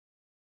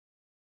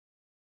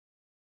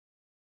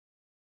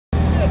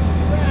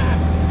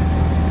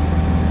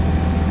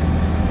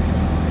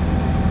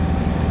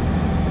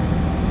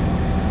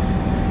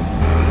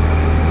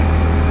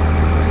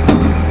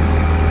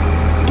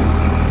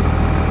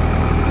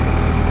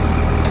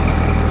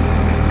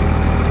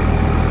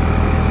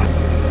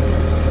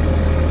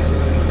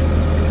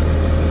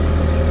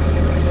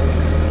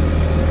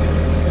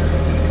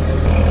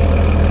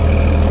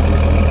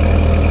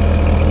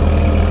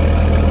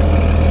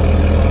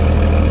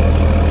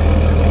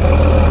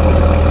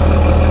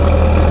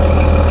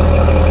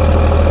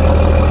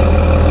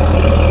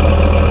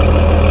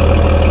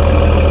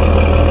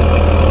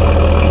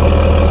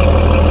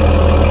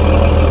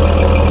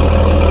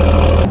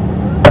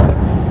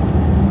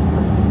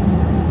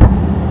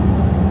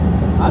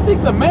I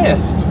think the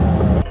missed.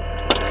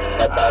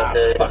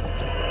 Fuck.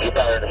 You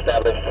pattern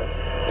established.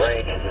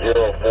 Range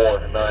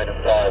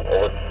 0495.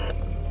 Over.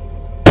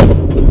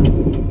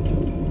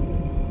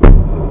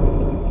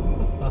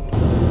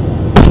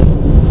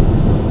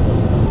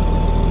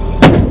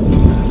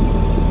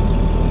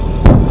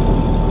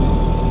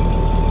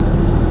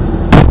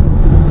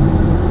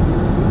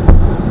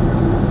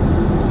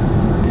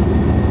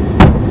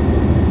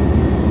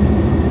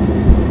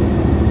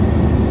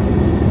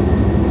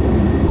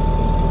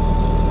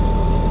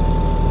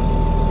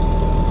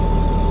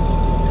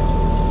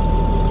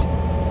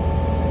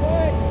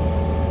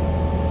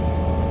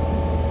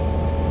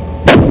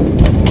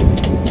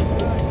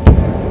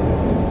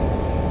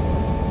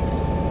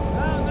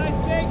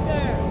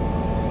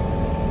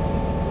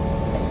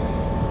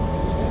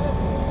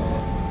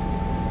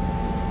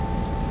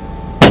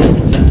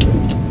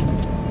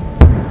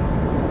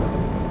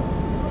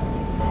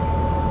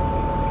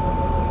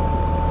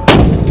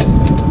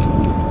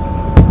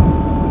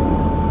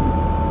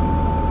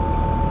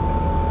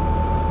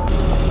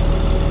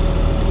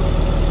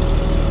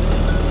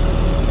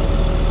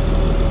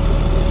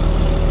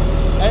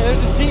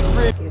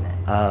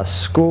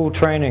 School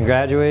trained and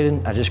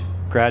graduated. I just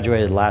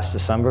graduated last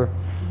December.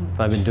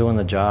 But I've been doing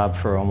the job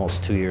for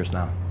almost 2 years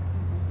now.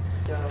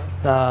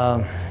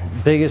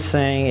 Biggest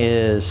thing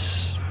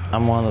is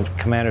I'm one of the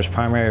commander's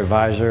primary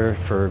advisor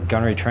for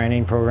gunnery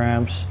training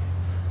programs.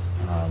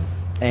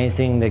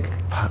 Anything that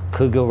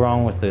could go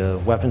wrong with the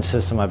weapon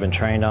system I've been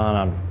trained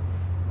on,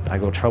 I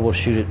go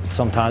troubleshoot it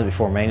sometimes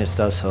before maintenance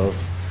does, so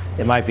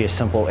it might be a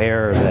simple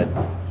error that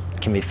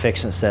can be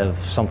fixed instead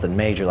of something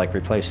major like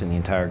replacing the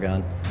entire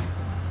gun.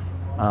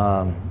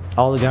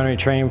 All the gunnery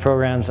training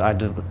programs I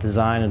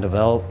design and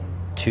develop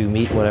to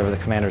meet whatever the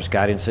commander's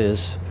guidance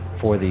is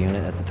for the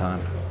unit at the time.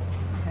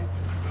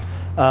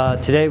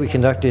 Today we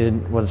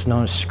conducted what's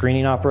known as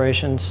screening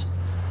operations.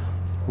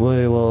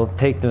 We will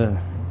take the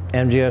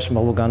MGS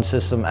Mobile Gun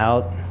System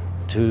out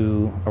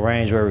to a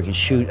range where we can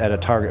shoot at a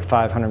target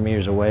 500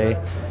 meters away.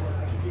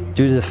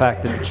 Due to the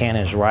fact that the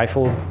cannon is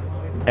rifled,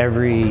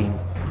 every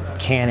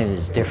cannon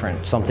is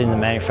different. Something in the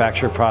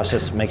manufacturer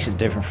process makes it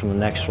different from the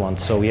next one,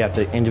 so we have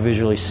to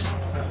individually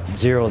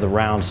zero the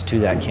rounds to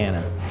that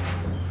cannon.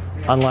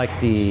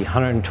 Unlike the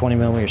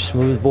 120mm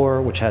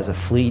smoothbore, which has a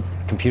fleet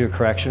computer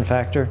correction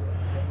factor,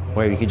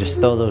 where you can just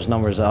throw those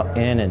numbers up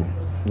in and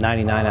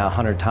 99 out of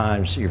 100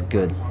 times you're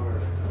good.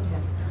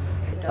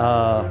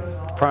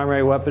 The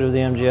primary weapon of the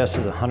MGS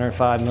is a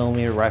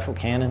 105mm rifle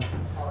cannon.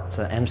 It's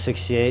an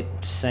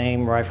M68,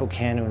 same rifle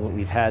cannon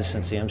we've had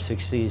since the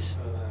M60's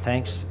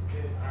tanks.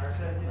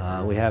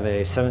 We have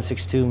a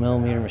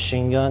 7.62mm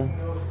machine gun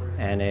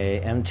and a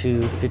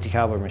M2 50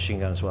 caliber machine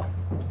gun as well.